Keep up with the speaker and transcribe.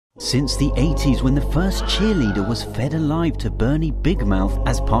Since the 80s, when the first cheerleader was fed alive to Bernie Big Mouth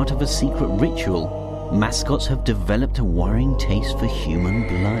as part of a secret ritual, mascots have developed a worrying taste for human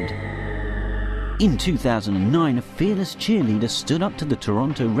blood. In 2009, a fearless cheerleader stood up to the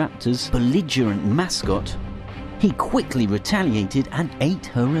Toronto Raptors' belligerent mascot. He quickly retaliated and ate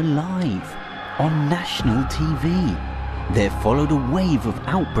her alive on national TV. There followed a wave of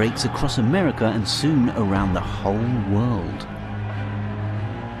outbreaks across America and soon around the whole world.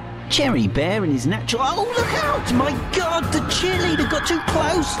 Cherry Bear in his natural... Oh, look out! My God, the cheerleader got too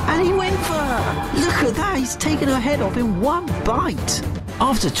close and he went for her! Look at that, he's taken her head off in one bite!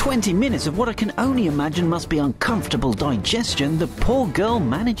 After 20 minutes of what I can only imagine must be uncomfortable digestion, the poor girl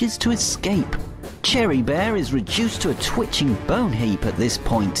manages to escape. Cherry Bear is reduced to a twitching bone heap at this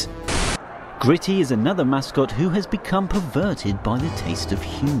point. Gritty is another mascot who has become perverted by the taste of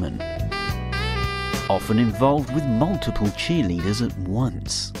human. Often involved with multiple cheerleaders at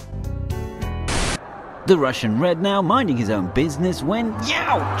once. The Russian Red now minding his own business when...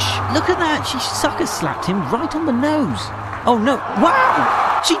 Youch! Look at that, she sucker slapped him right on the nose. Oh no,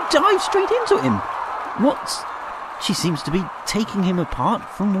 wow! She dived straight into him. What? She seems to be taking him apart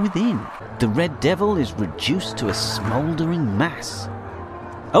from within. The Red Devil is reduced to a smouldering mass.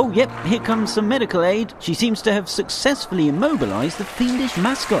 Oh yep, here comes some medical aid. She seems to have successfully immobilized the fiendish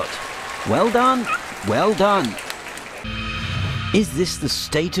mascot. Well done, well done. Is this the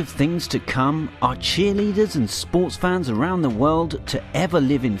state of things to come? Are cheerleaders and sports fans around the world to ever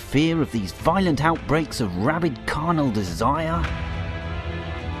live in fear of these violent outbreaks of rabid carnal desire?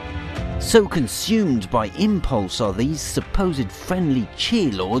 So consumed by impulse are these supposed friendly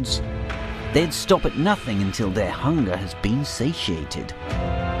cheerlords, they'd stop at nothing until their hunger has been satiated.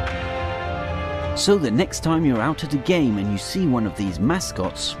 So that next time you're out at a game and you see one of these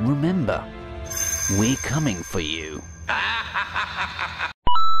mascots, remember, we're coming for you.